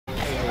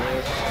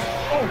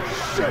Oh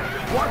shit!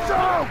 Watch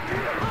out!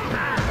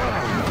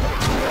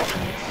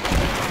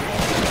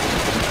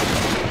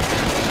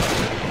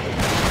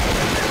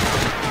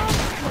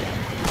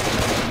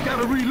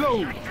 Gotta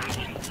reload.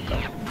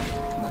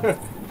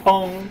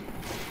 Pong.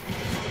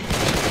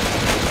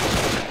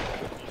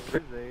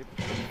 Where's Abe?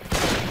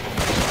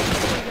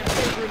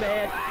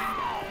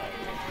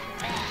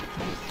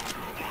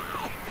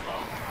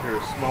 You're a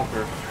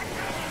smoker.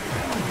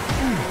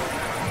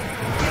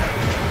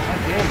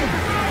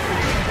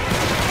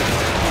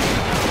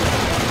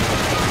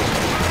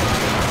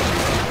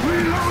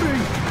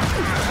 Reloading!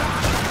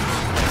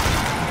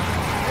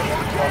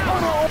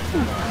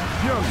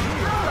 Yo,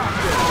 stop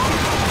this!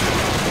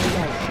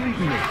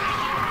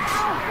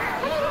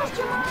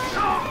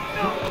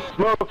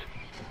 Smoked!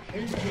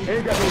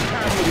 Ain't got no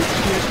time for this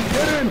shit.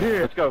 Get in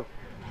here! Let's go.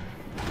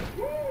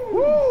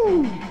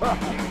 Woo!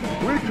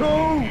 We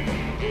cool!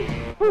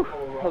 Whew,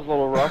 that was a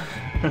little rough.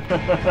 Yeah,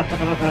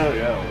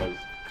 it was.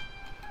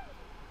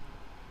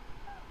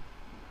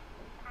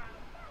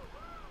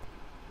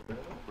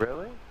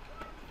 Really?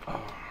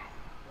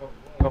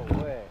 No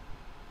way.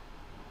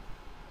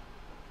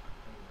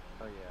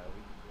 Oh yeah,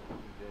 we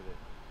did it.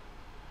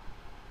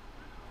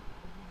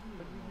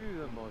 But you do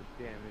the most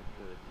damage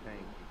to the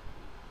tank.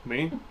 Me?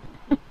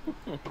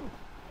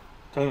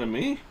 Talking to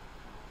me?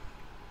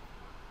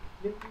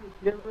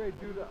 Yeah, right,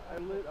 dude. I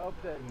lit up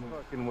that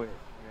fucking witch,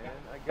 man.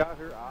 I got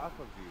her off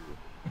of you.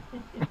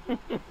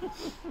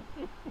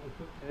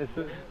 And it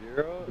says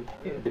 0.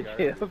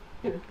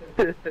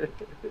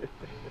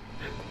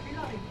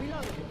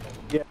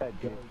 Yeah,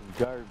 Jason,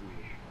 Darby.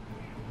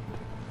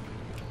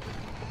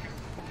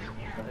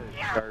 That is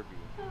Darby.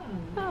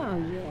 Oh,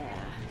 yeah.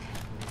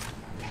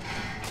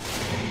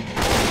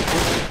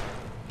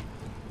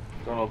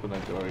 Don't open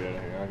that door yet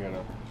here. I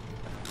gotta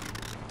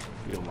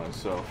feel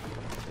myself.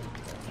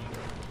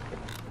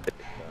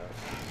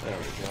 There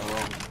we go.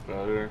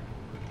 Better.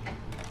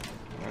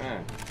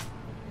 Alright.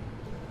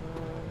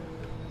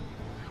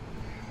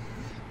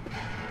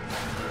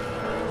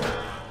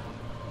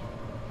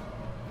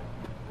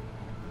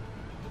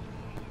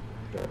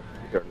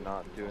 You're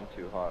not doing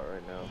too hot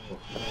right now.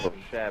 A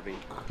little shabby.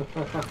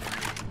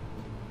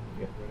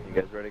 You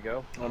guys ready to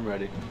go? I'm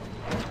ready.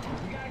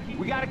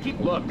 We gotta keep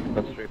look.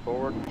 That's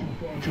straightforward.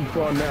 Too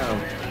far now.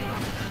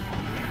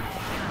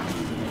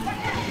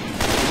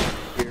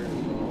 Here's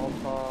all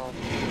pop.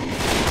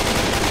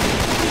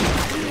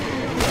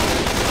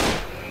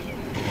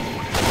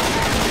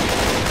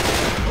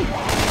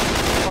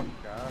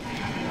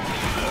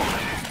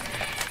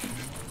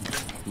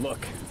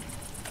 Look.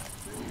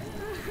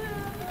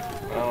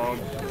 Oh,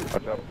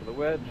 Watch out for the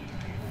wedge.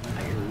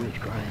 I hear a witch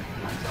crying.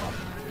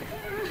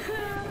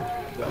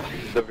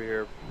 He's over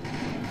here.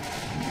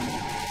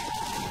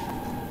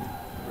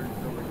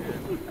 Where's over here?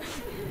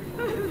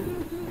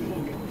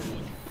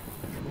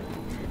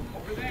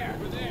 Over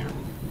there.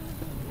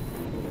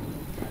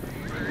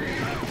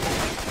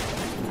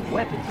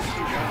 Weapons.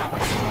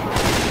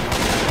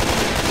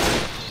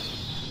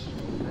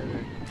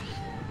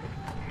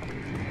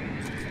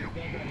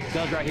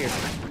 Guns right here.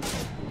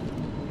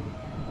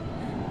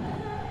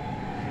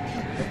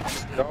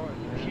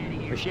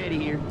 Machete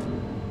here.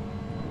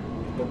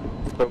 So,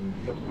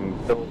 some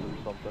pills or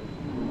something.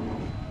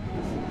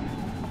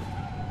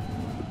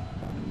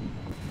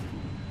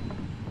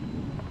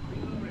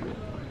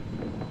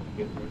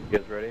 You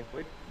guys ready?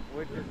 Wait,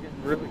 you're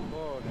getting really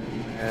close.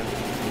 And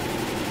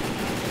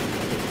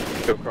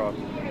go across.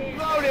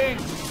 Loading!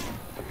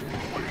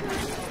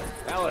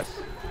 Alice.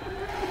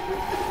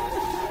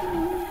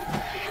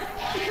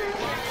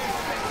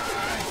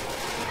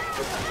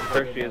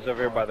 There she is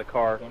over here by the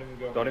car.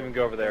 Don't even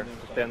go over there.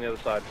 Just stay on the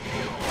other side.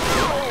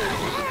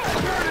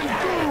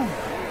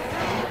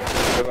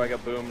 Oh, I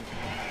got boomed.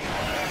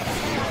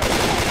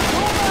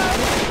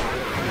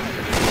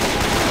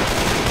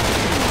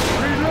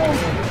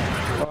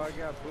 Oh, I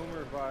got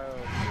boomer bio.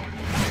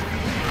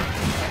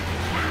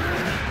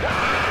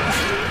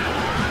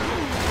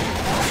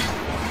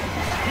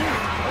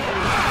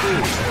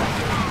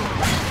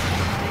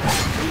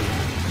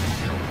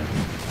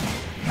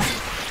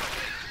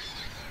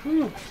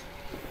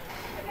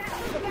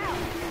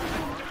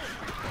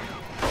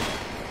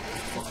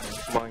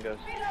 Come on, guys.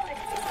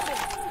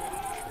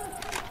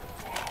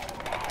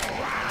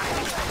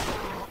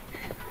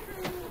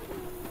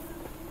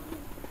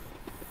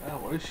 oh,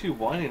 what is she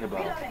whining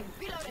about?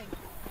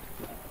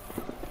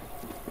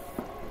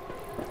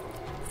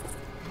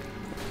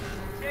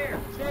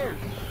 Stairs.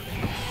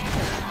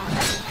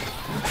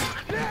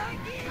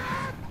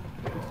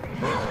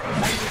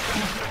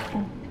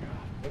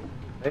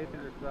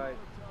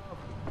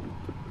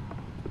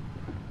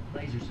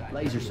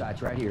 Laser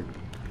sights right here.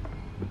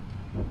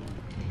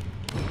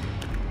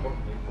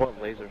 What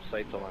laser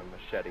sights on my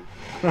machete?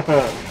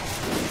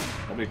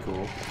 That'd be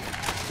cool.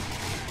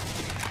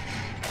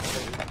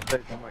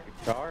 Sights on my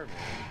guitar,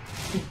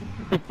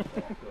 man.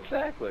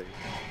 Exactly.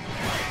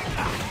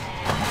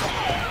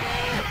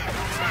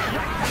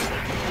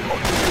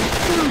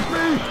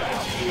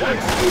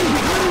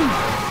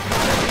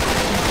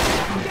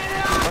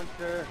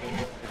 Hunter.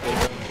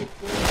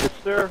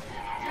 sir.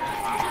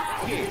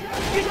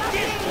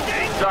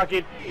 Jock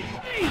it.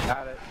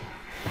 Got it.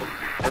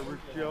 Every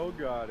show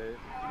got it.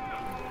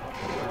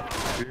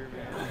 Here,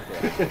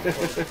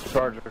 man.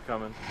 Charger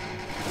coming.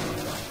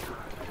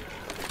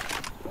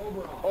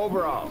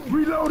 Overall.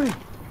 Reloading.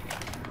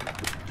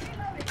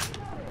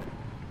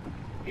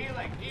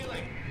 Healing.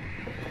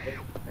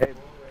 Hey,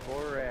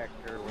 Borak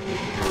or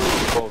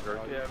Bolgirk.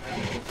 Yeah, man.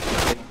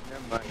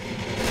 Never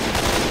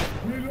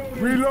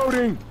mind.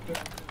 Reloading.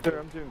 Sir,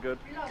 I'm doing good.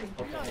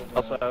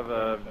 Also have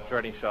a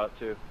dreading shot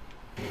too.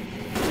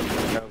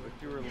 Yeah, but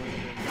you were losing.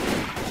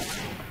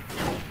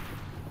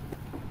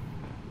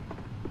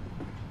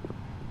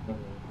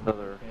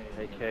 Another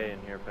AK in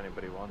here if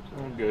anybody wants it.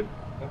 I'm good.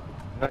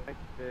 Nice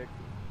stick.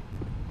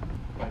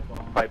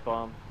 Pipe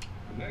bomb.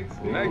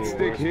 Night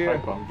stick here.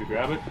 Pipe bomb. Did you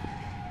grab it?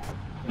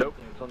 Nope,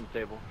 it's on the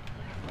table.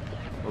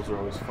 Those are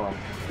always fun.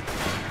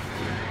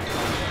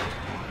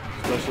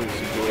 Especially in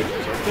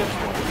situations like this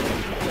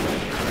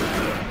one.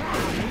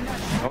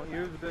 Don't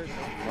use it.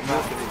 I'm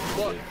not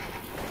gonna Look.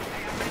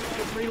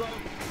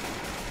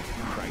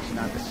 Christ,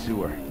 not the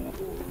sewer. Oh,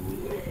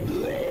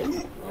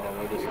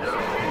 look at this.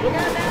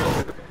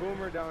 There's a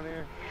boomer down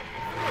here.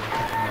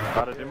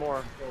 Gotta do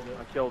more.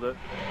 I killed it.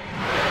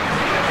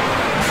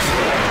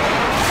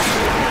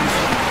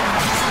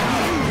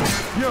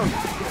 Young,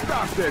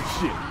 stop that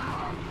shit.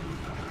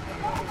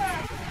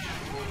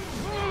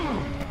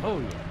 Oh,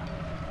 yeah.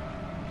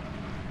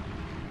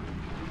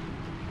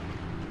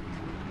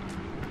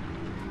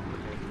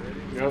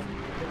 Yep.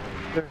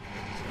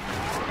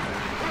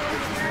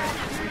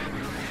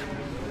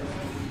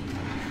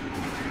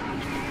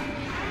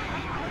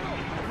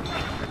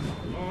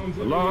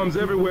 Alarms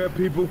everywhere,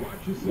 people.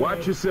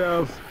 Watch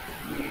yourselves.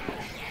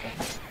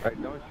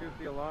 Alright, don't shoot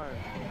the alarm.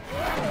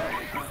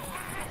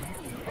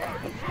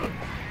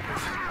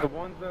 The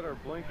ones that are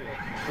blinking.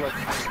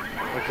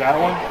 Like that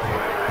one?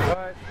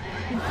 what?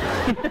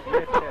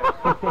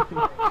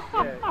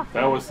 Yeah.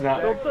 That was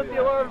not. Don't set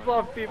the alarms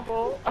off,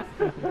 people.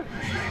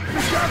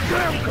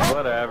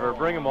 Whatever,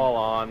 bring them all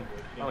on.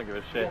 I don't give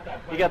a shit.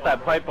 You got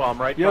that pipe bomb,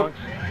 right, Yep. Punks?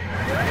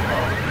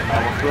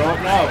 I will throw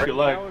it now if you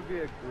like. That would be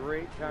a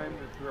great time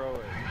to throw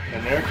it.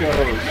 And there it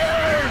goes.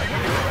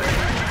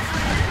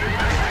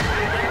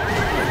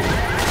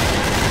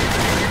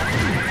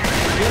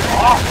 Get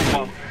off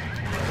him!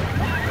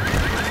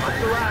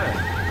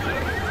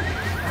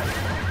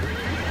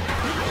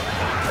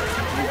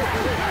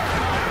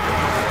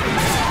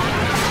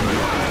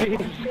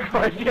 Jesus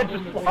Christ, you have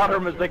to slaughter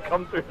them as they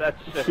come through that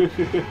shit.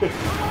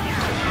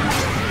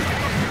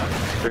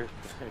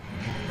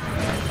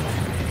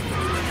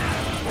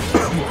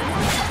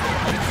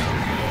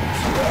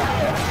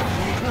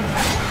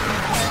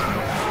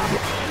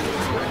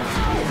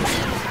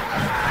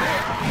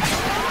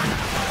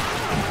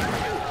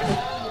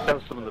 That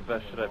was some of the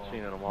best shit I've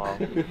seen in a while.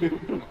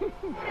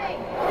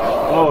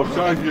 Oh,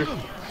 Charger.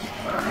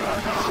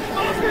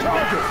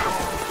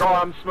 Oh,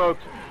 I'm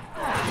smoked.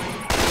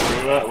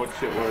 Where at? What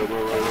shit? Where?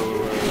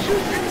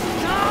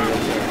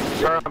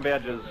 Turn on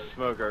badges,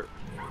 smoker.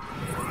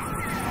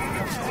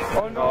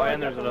 Oh no, Oh,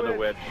 and there's another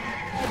witch.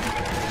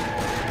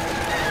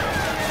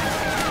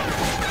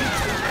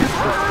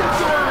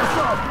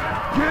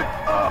 Get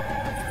up!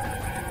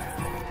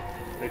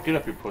 Hey, get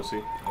up, you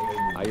pussy.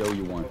 I owe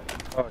you one.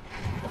 Oh,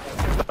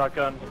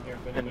 shotgun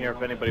in here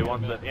if anybody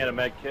wants it. And a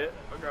med kit.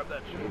 I'll grab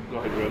that shit. Go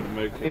ahead, grab the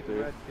med kit there.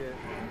 Med kit.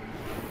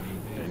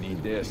 I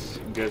need this.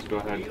 You guys go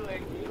ahead.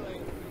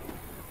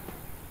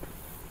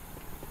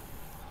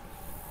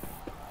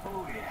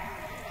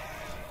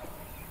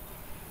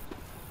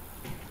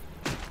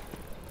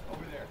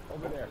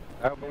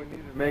 We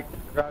need to make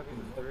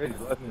crossing the bridge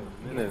less than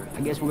a minute.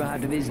 I guess we're gonna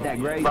have to visit that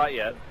grave. Not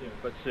yet,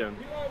 but soon.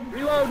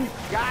 Reloading!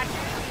 God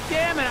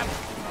damn it!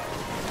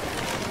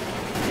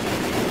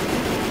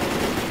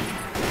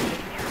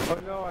 Oh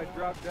no, I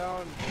dropped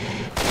down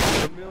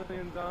a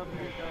million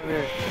zombies down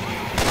here.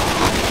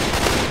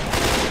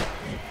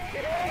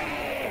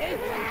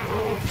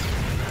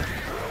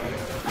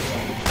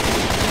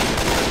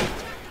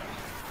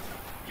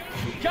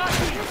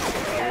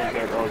 Where's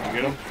that road? Did you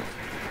get him?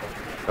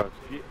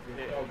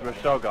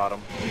 Michelle got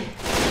him.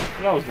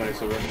 That was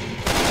nice of her.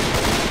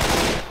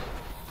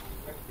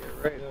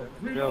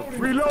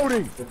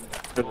 Reloading!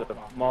 There's a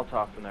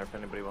Molotov in there if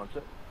anybody wants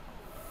it.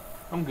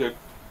 I'm good.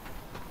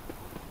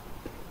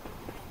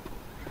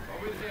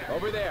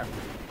 Over there.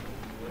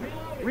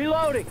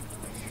 Reloading!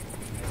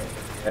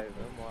 Hey,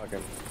 I'm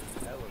walking.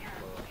 That looks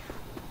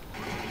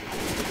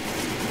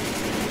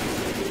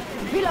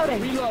slow.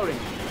 Reloading! Reloading!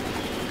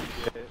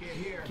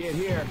 Kid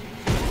here.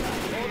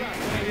 Hold up,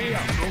 right here.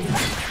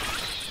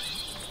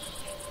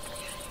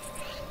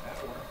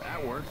 That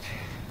worked.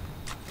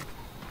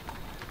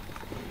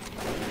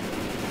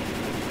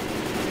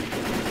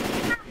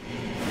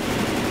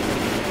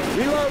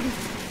 Reloading!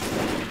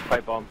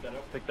 Pipe bomb.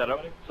 Pick that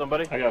up.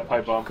 Somebody? I got a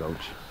pipe bomb.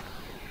 Coach.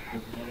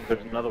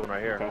 There's another one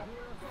right here. Okay.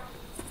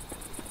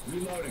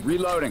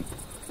 Reloading.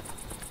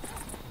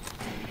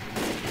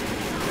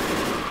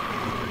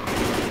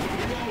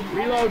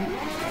 Reloading.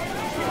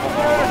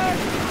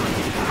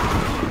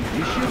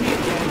 You shoot me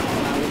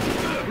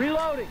again.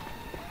 Reloading!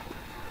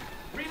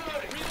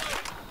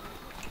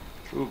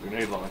 Ooh,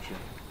 grenade launcher.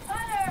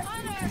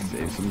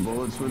 Save some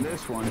bullets for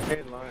this one.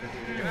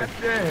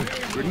 Goddamn,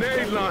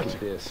 grenade launcher.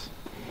 This.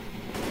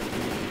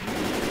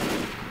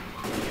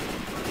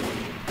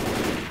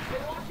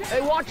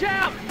 Hey, watch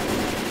out!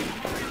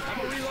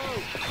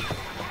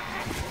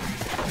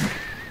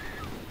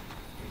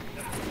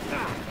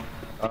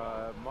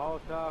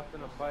 Molotov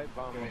and a pipe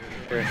bomb over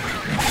here.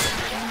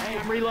 Hey,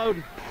 I'm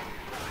reloading.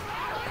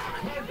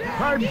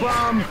 Pipe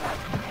bomb.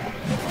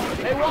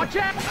 Hey, watch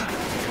out!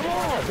 Come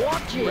on,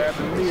 watch it!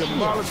 Grabbing me a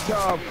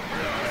Molotov.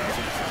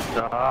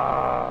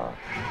 Ah.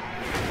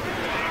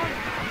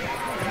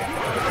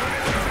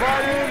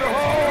 Fire in the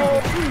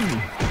hole.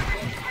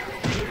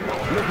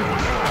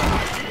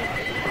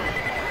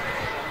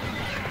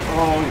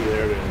 Oh,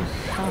 there it is.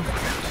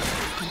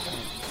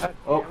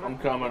 Oh, I'm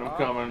coming.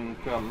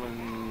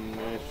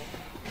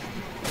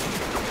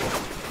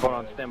 Hold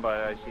on, stand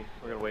by, Icy.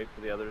 We're gonna wait for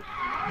the others.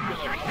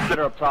 Sit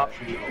her up top.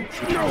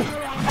 No!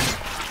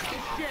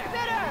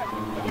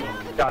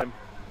 Got him.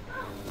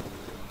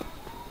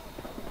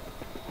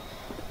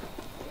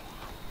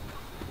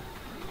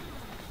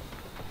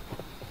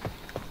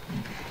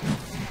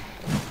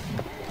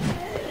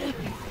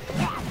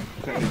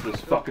 Trying to get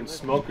this fucking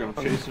smoker. I'm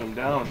chasing him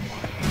down.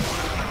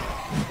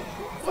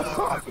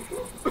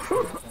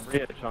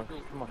 Yeah, Chunks.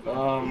 Come on.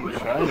 I'm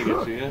trying to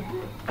get to you.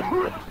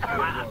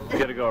 You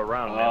gotta go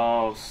around, man.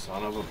 Oh,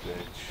 son of a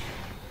bitch.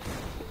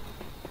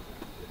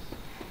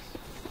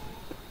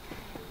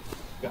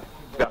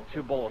 Got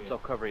 2 bullets, I'll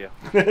cover you.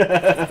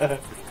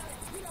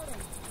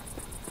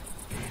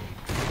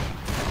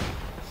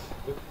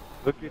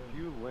 Look at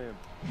you, limp.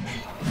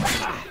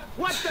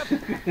 What the?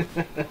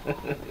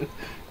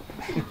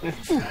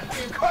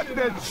 Cut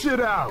that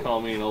shit out.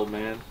 Call me an old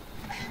man.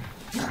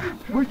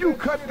 Will you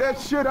cut that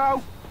shit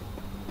out?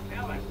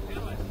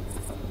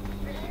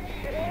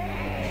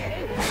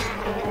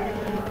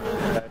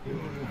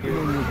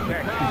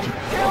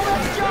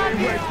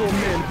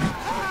 Rifleman.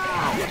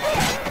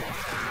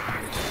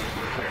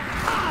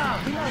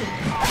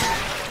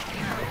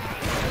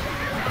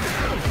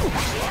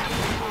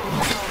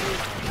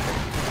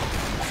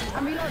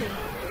 I'm reloading.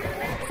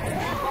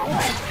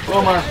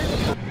 Boomer!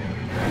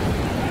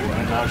 I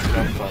knocked it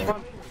on fire.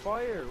 On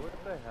fire, what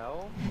the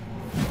hell?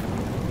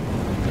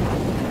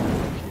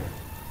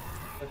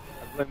 I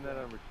blame that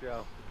on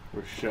Rochelle.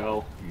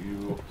 Rochelle, you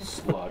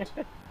slut.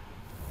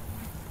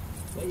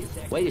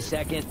 Wait a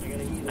second.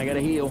 I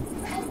gotta heal.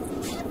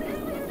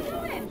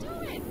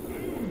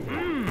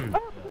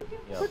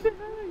 What the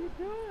hell are you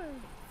doing?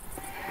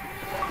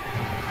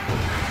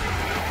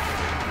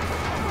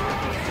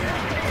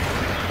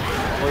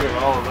 Look at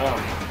all of them.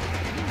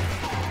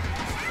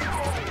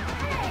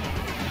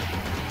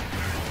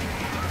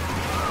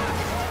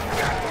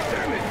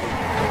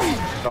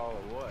 Oh,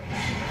 what?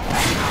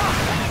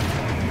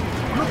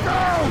 Look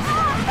out!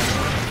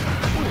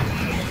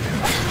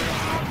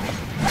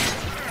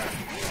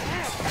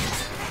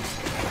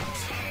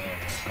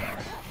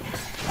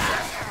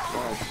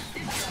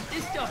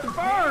 This stuff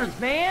burns,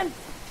 man.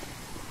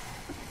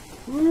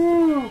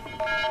 Woo!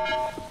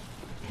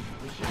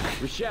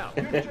 Rochelle.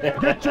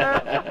 Get your...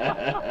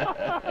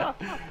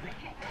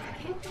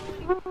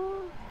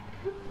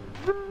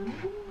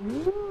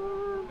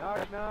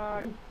 Knock,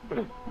 knock.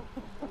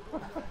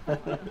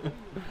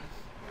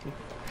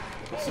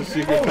 What's the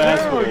secret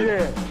password? Oh,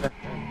 yeah.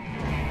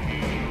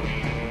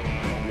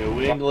 New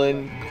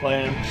England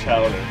clam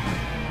chowder.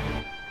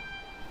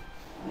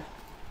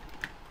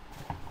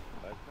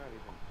 That's not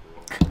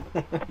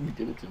even true. You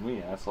did it to me,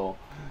 asshole.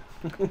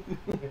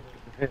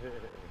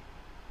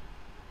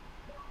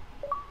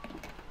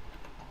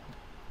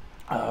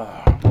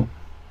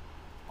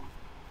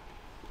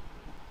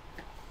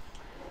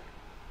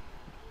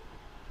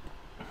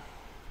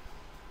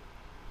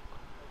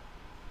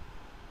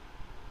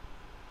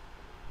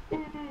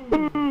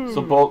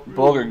 So,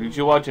 Bolgirk, did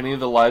you watch any of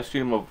the live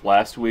stream of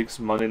last week's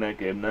Monday Night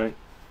Game Night?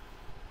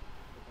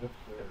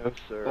 No,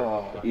 sir.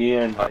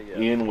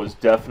 Ian was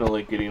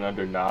definitely getting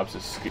under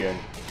Knobs' skin.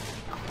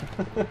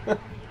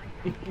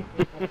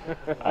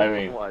 I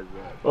mean, Why is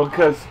that? well,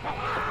 because,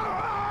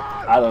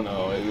 I don't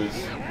know, it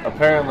was,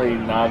 apparently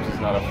Knobs is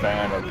not a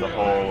fan of the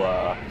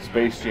whole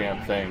Space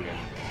Jam thing, and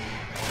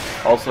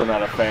also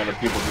not a fan of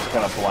people just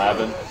kind of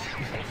blabbing.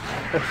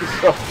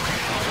 So,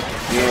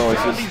 Ian was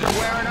just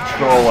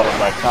trolling him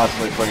by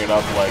constantly bringing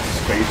up, like,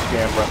 Space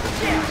Jam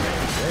references.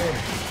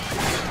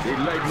 They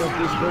lighting up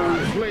this whole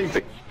place.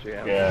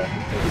 Jam. Yeah.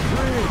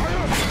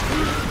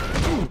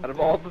 Out of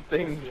all the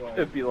things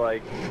to be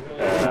like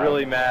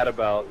really mad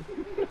about.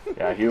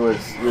 Yeah, he was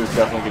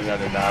definitely getting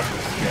under Knobs'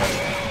 skin.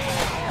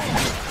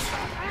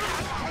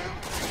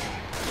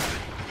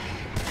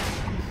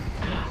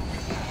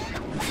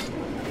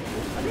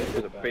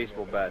 There's a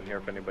baseball bat in here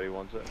if anybody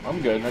wants it.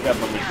 I'm good. I got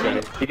my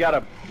machete.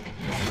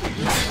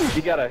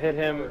 You gotta hit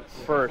him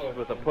first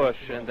with a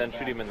push and then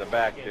shoot him in the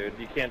back, dude.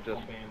 You can't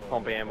just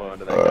pump ammo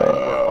into that guy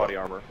for body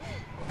armor.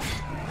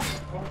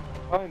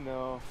 I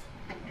know.